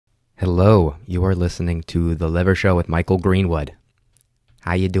Hello, you are listening to The Liver Show with Michael Greenwood.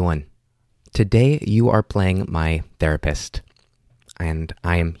 How you doing? Today you are playing my therapist, and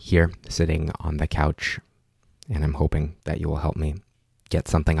I am here sitting on the couch, and I'm hoping that you will help me get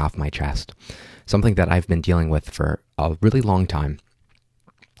something off my chest. Something that I've been dealing with for a really long time.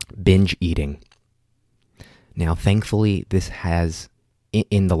 Binge eating. Now, thankfully, this has,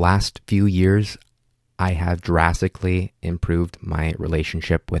 in the last few years, I have drastically improved my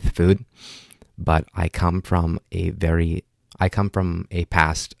relationship with food, but I come from a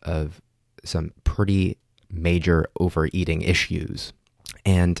past of some pretty major overeating issues.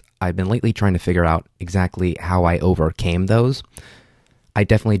 And I've been lately trying to figure out exactly how I overcame those. I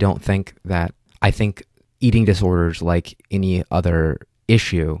definitely don't think that, I think eating disorders, like any other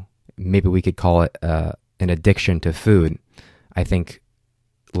issue, maybe we could call it an addiction to food. I think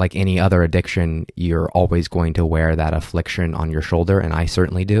like any other addiction, you're always going to wear that affliction on your shoulder, and I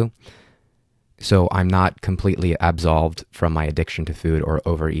certainly do. So I'm not completely absolved from my addiction to food or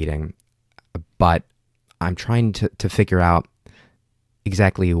overeating, but I'm trying to figure out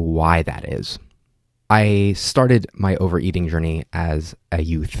exactly why that is. I started my overeating journey as a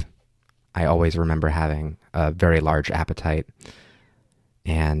youth. I always remember having a very large appetite,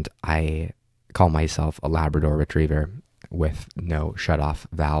 and I call myself a Labrador Retriever with no shut-off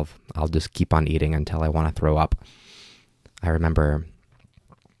valve. I'll just keep on eating until I want to throw up. I remember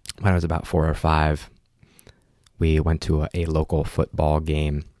when I was about 4 or 5, we went to a local football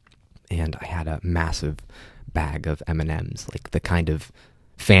game, and I had a massive bag of M&Ms, like the kind of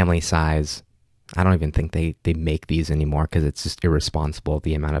family size. I don't even think they make these anymore because it's just irresponsible,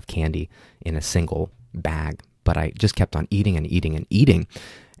 the amount of candy in a single bag. But I just kept on eating and eating and eating,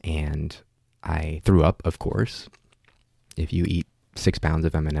 and I threw up, of course. If you eat 6 pounds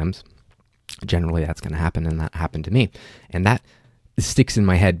of M&Ms, generally that's going to happen, and that happened to me. And that sticks in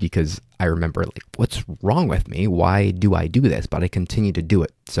my head because I remember, like, what's wrong with me? Why do I do this? But I continue to do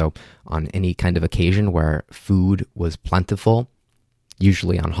it. So on any kind of occasion where food was plentiful,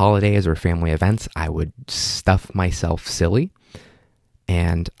 usually on holidays or family events, I would stuff myself silly,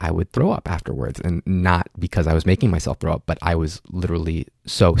 and I would throw up afterwards. And not because I was making myself throw up, but I was literally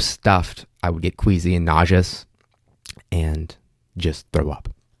so stuffed, I would get queasy and nauseous and just throw up.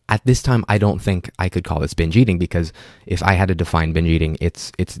 At this time, I don't think I could call this binge eating, because if I had to define binge eating,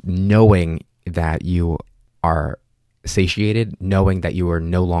 it's knowing that you are satiated, knowing that you are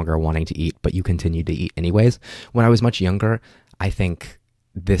no longer wanting to eat, but you continue to eat anyways. When I was much younger, I think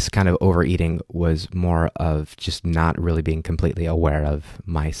this kind of overeating was more of just not really being completely aware of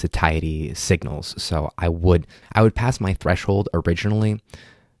my satiety signals. So I would pass my threshold originally,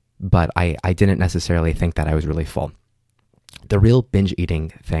 but I didn't necessarily think that I was really full. The real binge eating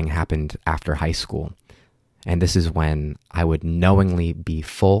thing happened after high school. And this is when I would knowingly be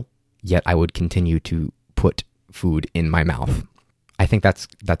full, yet I would continue to put food in my mouth. I think that's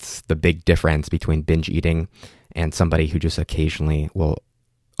the big difference between binge eating and somebody who just occasionally will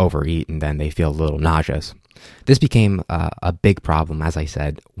overeat and then they feel a little nauseous. This became a big problem, as I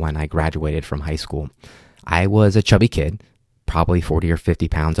said, when I graduated from high school. I was a chubby kid, probably 40 or 50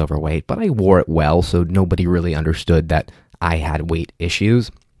 pounds overweight, but I wore it well, so nobody really understood that I had weight issues,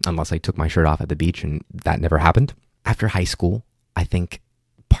 unless I took my shirt off at the beach, and that never happened. After high school, I think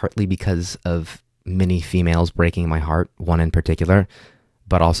partly because of many females breaking my heart, one in particular,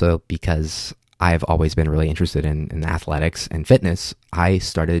 but also because I've always been really interested in athletics and fitness, I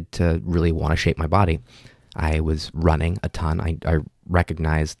started to really want to shape my body. I was running a ton. I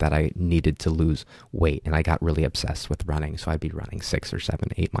recognized that I needed to lose weight, and I got really obsessed with running. So I'd be running 6 or 7,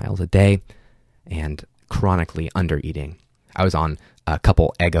 8 miles a day and chronically under-eating. I was on a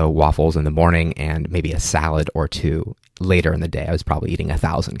couple Eggo waffles in the morning and maybe a salad or two later in the day. I was probably eating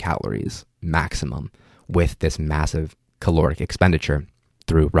 1,000 calories maximum with this massive caloric expenditure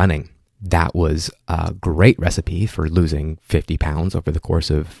through running. That was a great recipe for losing 50 pounds over the course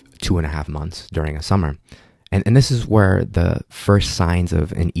of 2.5 months during a summer. And this is where the first signs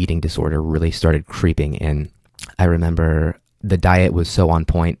of an eating disorder really started creeping in. I remember the diet was so on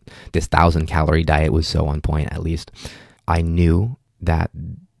point. This 1,000-calorie diet was so on point, at least. I knew that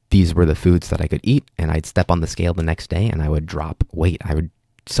these were the foods that I could eat, and I'd step on the scale the next day and I would drop weight. I would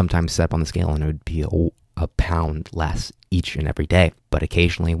sometimes step on the scale and it would be a pound less each and every day. But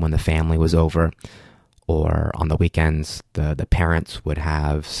occasionally when the family was over or on the weekends, the parents would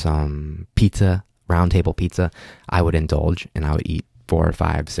have some pizza, round table pizza, I would indulge and I would eat 4,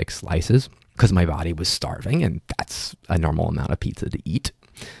 5, 6 slices because my body was starving, and that's a normal amount of pizza to eat.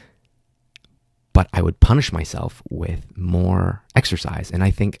 But I would punish myself with more exercise. And I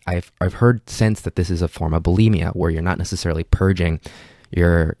think I've heard since that this is a form of bulimia, where you're not necessarily purging,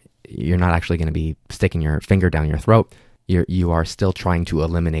 you're you're not actually going to be sticking your finger down your throat. You are still trying to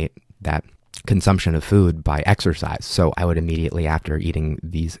eliminate that consumption of food by exercise. So I would immediately, after eating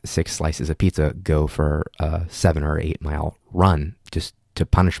these 6 slices of pizza, go for a 7 or 8 mile run just to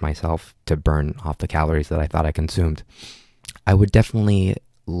punish myself, to burn off the calories that I thought I consumed. I would definitely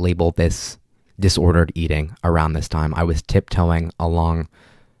label this disordered eating around this time. I was tiptoeing along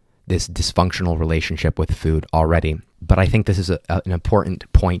this dysfunctional relationship with food already. But I think this is an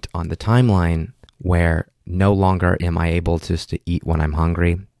important point on the timeline where no longer am I able just to eat when I'm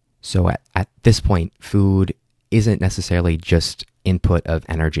hungry. So at this point, food isn't necessarily just input of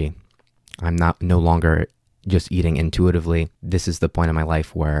energy. I'm no longer just eating intuitively. This is the point in my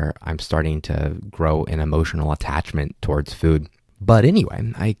life where I'm starting to grow an emotional attachment towards food. But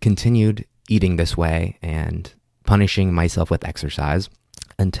anyway, I continued eating this way and punishing myself with exercise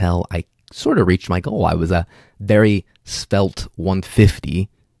until I sort of reached my goal. I was a very svelte 150.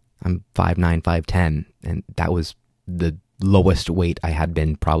 I'm 5'9", 5'10", and that was the lowest weight I had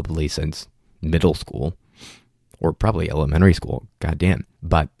been probably since middle school, or probably elementary school, goddamn.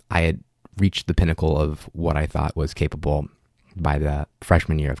 But I had reached the pinnacle of what I thought was capable by the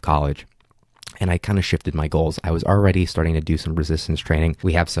freshman year of college. And I kind of shifted my goals. I was already starting to do some resistance training.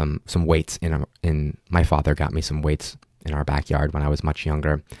 We have some weights in my father got me some weights in our backyard when I was much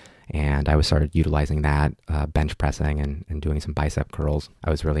younger. And I started utilizing that, bench pressing and doing some bicep curls.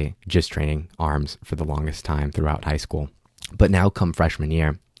 I was really just training arms for the longest time throughout high school. But now come freshman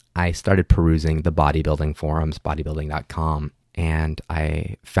year, I started perusing the bodybuilding forums, bodybuilding.com, and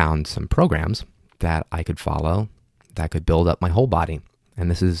I found some programs that I could follow that could build up my whole body.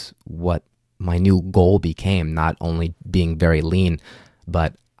 And this is what my new goal became, not only being very lean,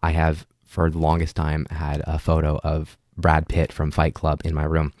 but I have for the longest time had a photo of Brad Pitt from Fight Club in my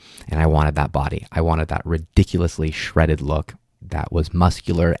room, and I wanted that body. I wanted that ridiculously shredded look that was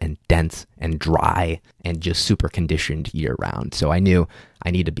muscular and dense and dry and just super conditioned year round. So I knew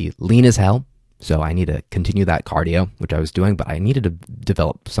I need to be lean as hell. So I need to continue that cardio, which I was doing, but I needed to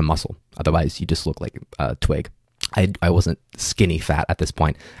develop some muscle. Otherwise, you just look like a twig. I wasn't skinny fat at this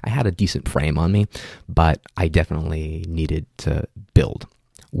point. I had a decent frame on me, but I definitely needed to build.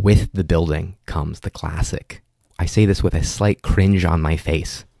 With the building comes the classic. I say this with a slight cringe on my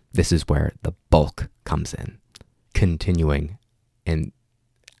face. This is where the bulk comes in, continuing and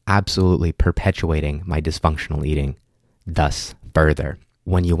absolutely perpetuating my dysfunctional eating, thus further.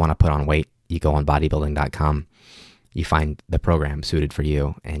 When you want to put on weight, you go on bodybuilding.com, you find the program suited for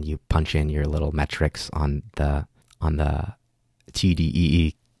you, and you punch in your little metrics on the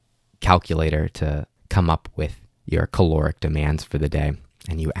TDEE calculator to come up with your caloric demands for the day.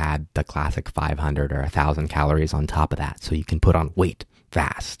 And you add the classic 500 or 1,000 calories on top of that so you can put on weight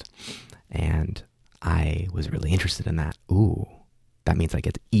fast. And I was really interested in that. Ooh, that means I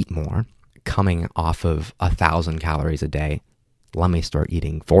get to eat more. Coming off of 1,000 calories a day, let me start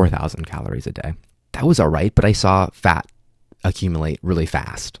eating 4,000 calories a day. That was all right, but I saw fat accumulate really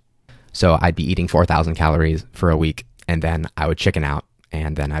fast. So I'd be eating 4,000 calories for a week, and then I would chicken out,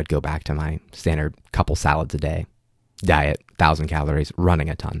 and then I'd go back to my standard couple salads a day diet, 1,000 calories, running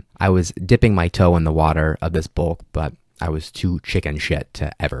a ton. I was dipping my toe in the water of this bulk, but I was too chicken shit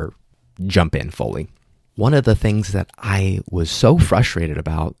to ever jump in fully. One of the things that I was so frustrated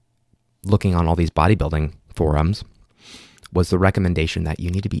about looking on all these bodybuilding forums was the recommendation that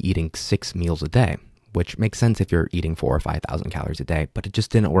you need to be eating 6 meals a day, which makes sense if you're eating 4,000 or 5,000 calories a day, but it just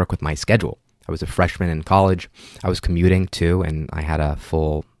didn't work with my schedule. I was a freshman in college. I was commuting too, and I had a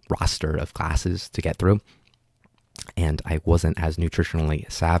full roster of classes to get through. And I wasn't as nutritionally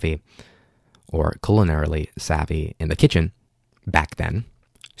savvy or culinarily savvy in the kitchen back then.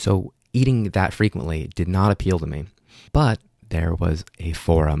 So eating that frequently did not appeal to me. But there was a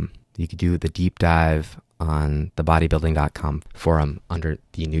forum. You could do the deep dive on the bodybuilding.com forum under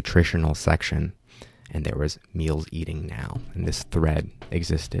the nutritional section. And there was meals eating now. And this thread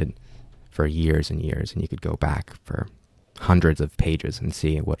existed for years and years. And you could go back for hundreds of pages and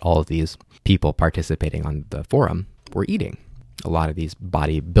see what all of these people participating on the forum were eating. A lot of these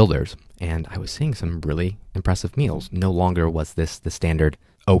bodybuilders. And I was seeing some really impressive meals. No longer was this the standard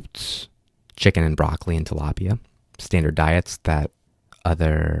oats, chicken and broccoli and tilapia, standard diets that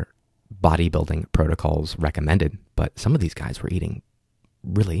other bodybuilding protocols recommended. But some of these guys were eating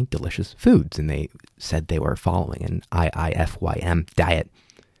really delicious foods, and they said they were following an IIFYM diet,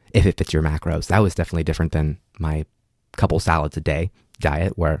 if it fits your macros. That was definitely different than my couple salads a day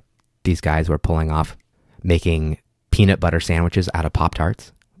diet, where these guys were pulling off making peanut butter sandwiches out of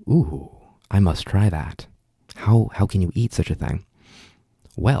Pop-Tarts. Ooh, I must try that. How can you eat such a thing?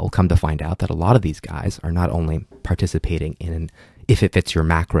 Well, come to find out that a lot of these guys are not only participating in an if it fits your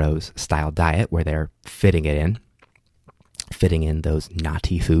macros style diet where they're fitting in those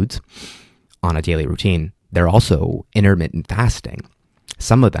natty foods on a daily routine, they're also intermittent fasting.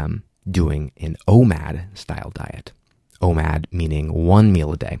 Some of them doing an OMAD style diet. OMAD meaning 1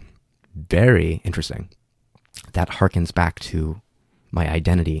 meal a day. Very interesting. That harkens back to my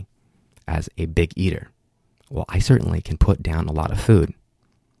identity as a big eater. Well, I certainly can put down a lot of food.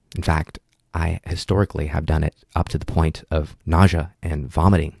 In fact, I historically have done it up to the point of nausea and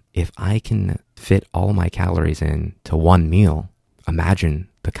vomiting. If I can fit all my calories into one meal, imagine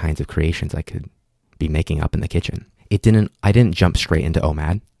the kinds of creations I could be making up in the kitchen. I didn't jump straight into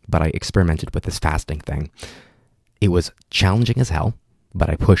OMAD, but I experimented with this fasting thing. It was challenging as hell, but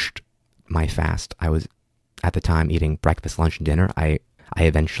I pushed my fast. I was at the time eating breakfast, lunch, and dinner. I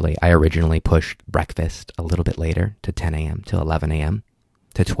originally pushed breakfast a little bit later to 10 a.m., to 11 a.m.,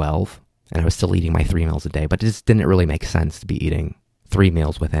 to 12, and I was still eating my 3 meals a day, but it just didn't really make sense to be eating 3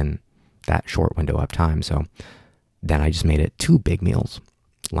 meals within that short window of time. So then I just made it 2 big meals,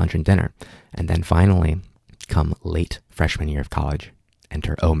 lunch and dinner. And then finally, come late freshman year of college,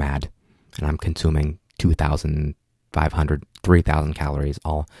 enter OMAD, and I'm consuming 2,500, 3,000 calories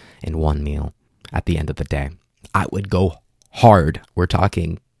all in one meal at the end of the day. I would go hard. We're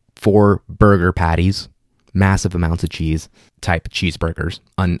talking 4 burger patties, massive amounts of cheese, type cheeseburgers.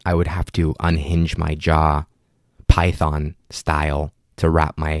 I would have to unhinge my jaw, Python style, to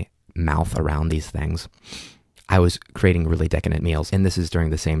wrap my mouth around these things. I was creating really decadent meals, and this is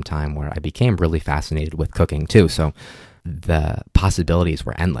during the same time where I became really fascinated with cooking too. So the possibilities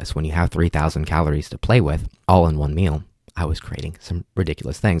were endless. When you have 3,000 calories to play with all in one meal, I was creating some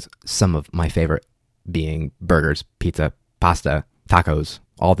ridiculous things. Some of my favorite being burgers, pizza, pasta, tacos,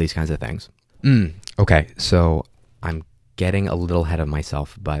 all these kinds of things. Okay, so I'm getting a little ahead of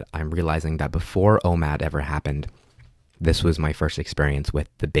myself, but I'm realizing that before OMAD ever happened, this was my first experience with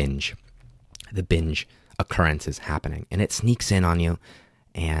the binge occurrences happening. And it sneaks in on you,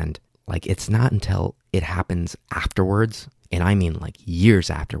 and like it's not until it happens afterwards, and I mean like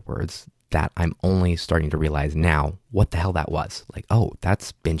years afterwards, that I'm only starting to realize now what the hell that was. Like, oh,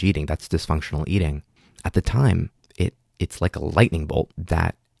 that's binge eating, that's dysfunctional eating. At the time, it's like a lightning bolt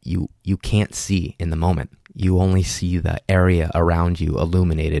that you can't see in the moment. You only see the area around you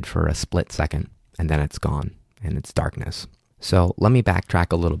illuminated for a split second, and then it's gone, and it's darkness. So let me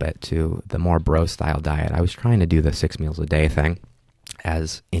backtrack a little bit to the more bro-style diet. I was trying to do the 6 meals a day thing,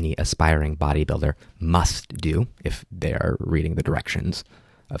 as any aspiring bodybuilder must do if they're reading the directions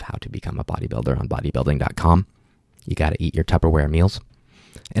of how to become a bodybuilder on bodybuilding.com. You got to eat your Tupperware meals.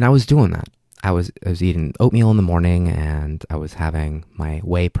 And I was doing that. I was eating oatmeal in the morning, and I was having my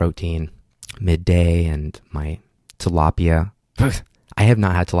whey protein midday and my tilapia. I have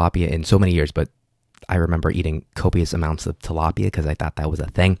not had tilapia in so many years, but I remember eating copious amounts of tilapia because I thought that was a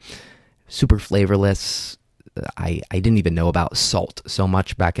thing. Super flavorless. I didn't even know about salt so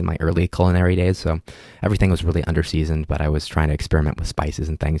much back in my early culinary days, so everything was really underseasoned, but I was trying to experiment with spices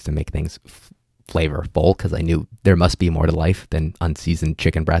and things to make things flavorful because I knew there must be more to life than unseasoned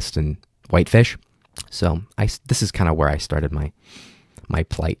chicken breast and whitefish. So this is kind of where I started my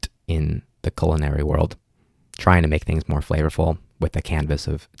plight in the culinary world, trying to make things more flavorful with a canvas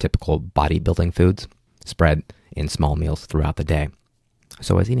of typical bodybuilding foods spread in small meals throughout the day.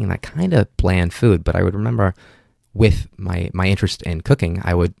 So I was eating that kind of bland food, but I would remember with my interest in cooking,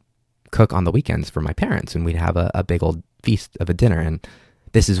 I would cook on the weekends for my parents, and we'd have a big old feast of a dinner. And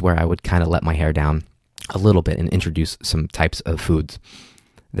this is where I would kind of let my hair down a little bit and introduce some types of foods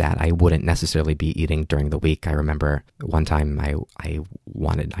that I wouldn't necessarily be eating during the week. I remember one time I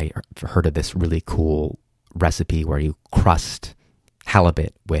heard of this really cool recipe where you crust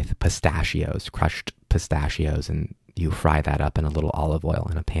halibut with pistachios, crushed pistachios, and you fry that up in a little olive oil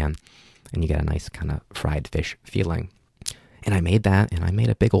in a pan, and you get a nice kind of fried fish feeling. And I made that, and I made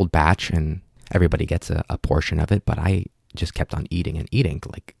a big old batch, and everybody gets a portion of it, but I just kept on eating and eating.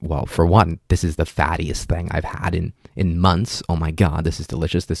 Like, well, for one, this is the fattiest thing I've had in months. Oh my God, this is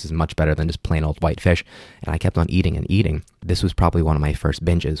delicious. This is much better than just plain old white fish. And I kept on eating and eating. This was probably one of my first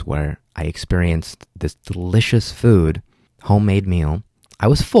binges where I experienced this delicious food, homemade meal. I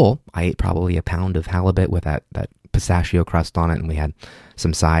was full. I ate probably a pound of halibut with that pistachio crust on it, and we had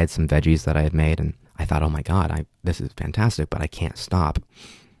some sides, some veggies that I had made, and I thought, oh my God, this is fantastic, but I can't stop.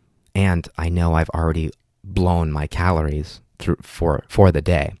 And I know I've already blown my calories for the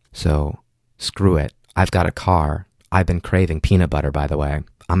day, so screw it. I've got a car. I've been craving peanut butter, by the way.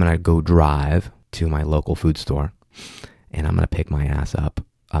 I'm going to go drive to my local food store, and I'm going to pick my ass up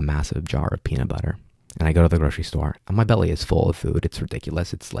a massive jar of peanut butter. And I go to the grocery store, and my belly is full of food. It's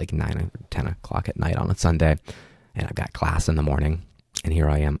ridiculous. It's like 9 or 10 o'clock at night on a Sunday, and I've got class in the morning. And here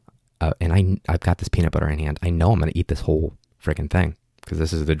I am, and I've got this peanut butter in hand. I know I'm going to eat this whole freaking thing because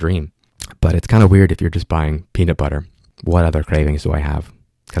this is the dream. But it's kind of weird if you're just buying peanut butter. What other cravings do I have?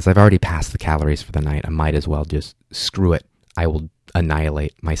 Because I've already passed the calories for the night. I might as well just screw it. I will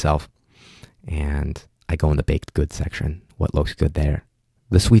annihilate myself. And I go in the baked goods section. What looks good there?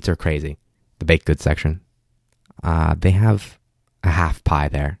 The sweets are crazy. The baked goods section. They have a half pie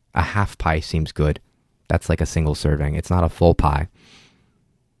there. A half pie seems good. That's like a single serving. It's not a full pie.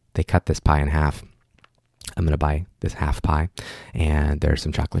 They cut this pie in half. I'm going to buy this half pie. And there's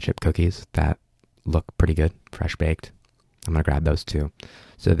some chocolate chip cookies that look pretty good, fresh baked. I'm going to grab those too.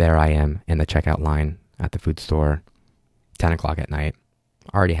 So there I am in the checkout line at the food store, 10 o'clock at night.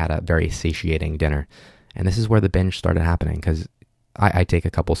 Already had a very satiating dinner. And this is where the binge started happening because I take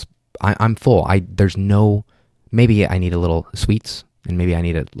a couple, I'm full. There's no, maybe I need a little sweets and maybe I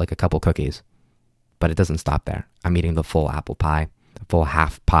need a couple cookies, but it doesn't stop there. I'm eating the full apple pie, the full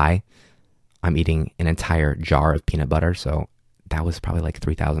half pie. I'm eating an entire jar of peanut butter. So that was probably like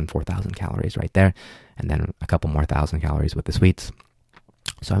 3,000, 4,000 calories right there. And then a couple more thousand calories with the sweets.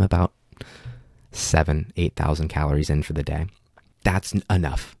 So I'm about 7,000, 8,000 calories in for the day. That's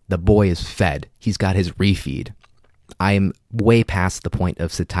enough. The boy is fed. He's got his refeed. I'm way past the point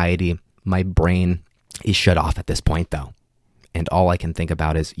of satiety. My brain is shut off at this point, though. And all I can think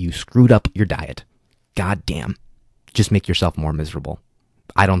about is, you screwed up your diet. God damn. Just make yourself more miserable.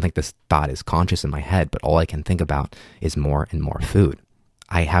 I don't think this thought is conscious in my head, but all I can think about is more and more food.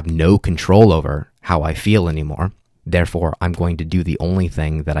 I have no control over how I feel anymore. Therefore, I'm going to do the only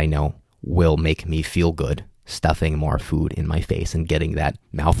thing that I know will make me feel good, stuffing more food in my face and getting that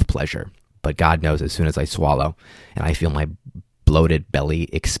mouth pleasure. But God knows, as soon as I swallow and I feel my bloated belly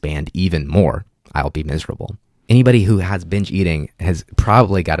expand even more, I'll be miserable. Anybody who has binge eating has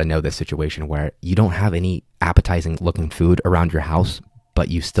probably got to know this situation where you don't have any appetizing looking food around your house, but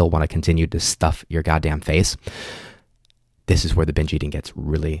you still want to continue to stuff your goddamn face. This is where the binge eating gets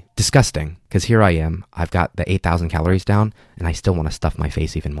really disgusting. Because here I am, I've got the 8,000 calories down, and I still want to stuff my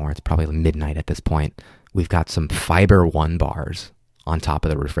face even more. It's probably midnight at this point. We've got some Fiber One bars on top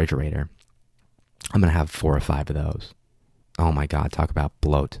of the refrigerator. I'm going to have 4 or 5 of those. Oh my God, talk about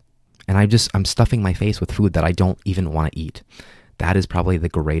bloat. And I'm stuffing my face with food that I don't even want to eat. That is probably the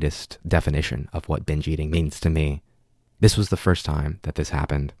greatest definition of what binge eating means to me. This was the first time that this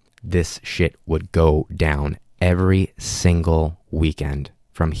happened. This shit would go down every single weekend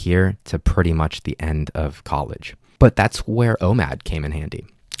from here to pretty much the end of college. But that's where OMAD came in handy.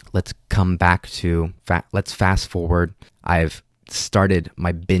 Let's come back to, let's fast forward. I've started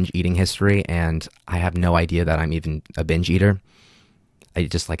my binge eating history and I have no idea that I'm even a binge eater. It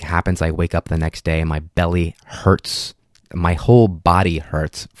just happens. I wake up the next day and my belly hurts. My whole body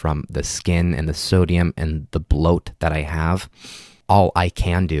hurts from the skin and the sodium and the bloat that I have. All I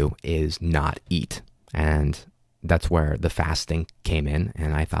can do is not eat. And that's where the fasting came in.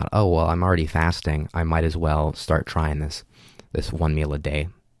 And I thought, oh, well, I'm already fasting. I might as well start trying this 1 meal a day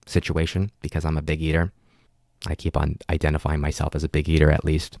situation because I'm a big eater. I keep on identifying myself as a big eater at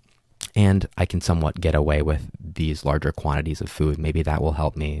least. And I can somewhat get away with these larger quantities of food. Maybe that will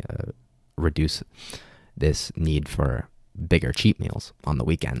help me reduce this need for bigger cheat meals on the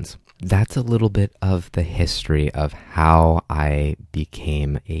weekends. That's a little bit of the history of how I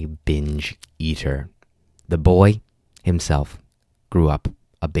became a binge eater. The boy himself grew up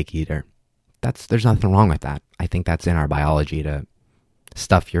a big eater. There's nothing wrong with that. I think that's in our biology to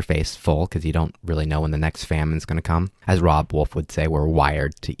stuff your face full because you don't really know when the next famine's going to come. As Rob Wolf would say, we're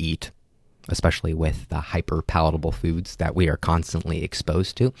wired to eat, especially with the hyper-palatable foods that we are constantly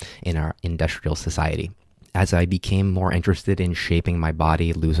exposed to in our industrial society. As I became more interested in shaping my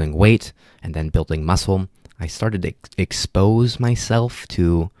body, losing weight, and then building muscle, I started to expose myself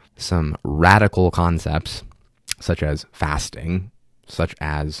to some radical concepts, such as fasting, such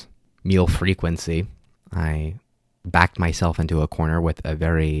as meal frequency. I backed myself into a corner with a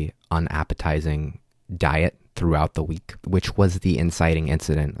very unappetizing diet throughout the week, which was the inciting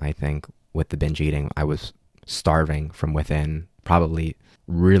incident, I think, with the binge eating. I was starving from within, probably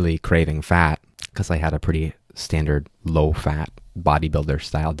really craving fat because I had a pretty standard low-fat bodybuilder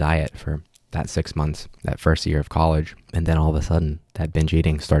style diet for that 6 months, that first year of college. And then all of a sudden, that binge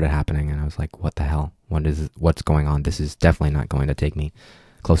eating started happening, and I was like, what the hell? What's going on? This is definitely not going to take me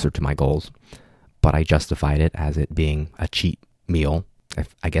closer to my goals. But I justified it as it being a cheat meal.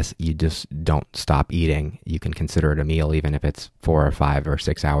 I guess you just don't stop eating. You can consider it a meal even if it's 4 or 5 or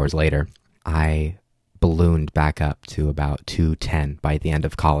 6 hours later. I ballooned back up to about 210 by the end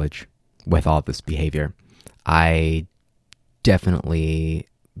of college. with all this behavior. I definitely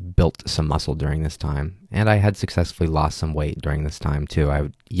built some muscle during this time, and I had successfully lost some weight during this time too. I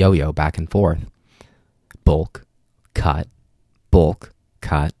would yo-yo back and forth. Bulk, cut, bulk,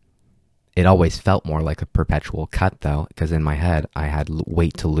 cut. It always felt more like a perpetual cut though, because in my head I had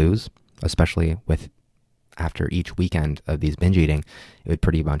weight to lose, especially with after each weekend of these binge eating. It would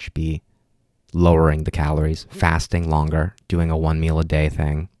pretty much be lowering the calories, fasting longer, doing a 1 meal a day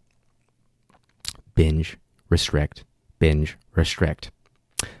thing. Binge, restrict, binge, restrict.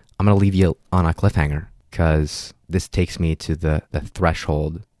 I'm going to leave you on a cliffhanger because this takes me to the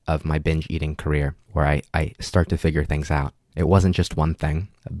threshold of my binge eating career where I start to figure things out. It wasn't just one thing,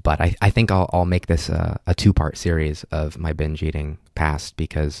 but I think I'll make this a 2-part series of my binge eating past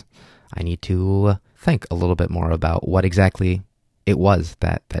because I need to think a little bit more about what exactly it was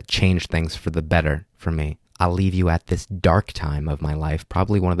that changed things for the better for me. I'll leave you at this dark time of my life,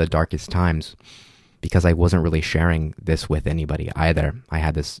 probably one of the darkest times, because I wasn't really sharing this with anybody either. I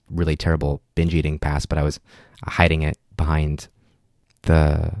had this really terrible binge eating past, but I was hiding it behind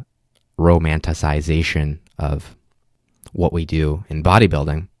the romanticization of what we do in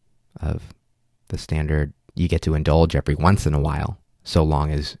bodybuilding, of the standard you get to indulge every once in a while, so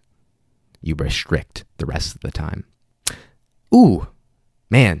long as you restrict the rest of the time. Ooh,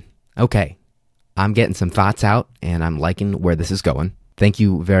 man, okay. I'm getting some thoughts out, and I'm liking where this is going. Thank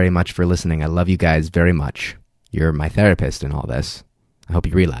you very much for listening. I love you guys very much. You're my therapist in all this. I hope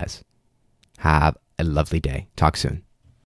you realize. Have a lovely day. Talk soon.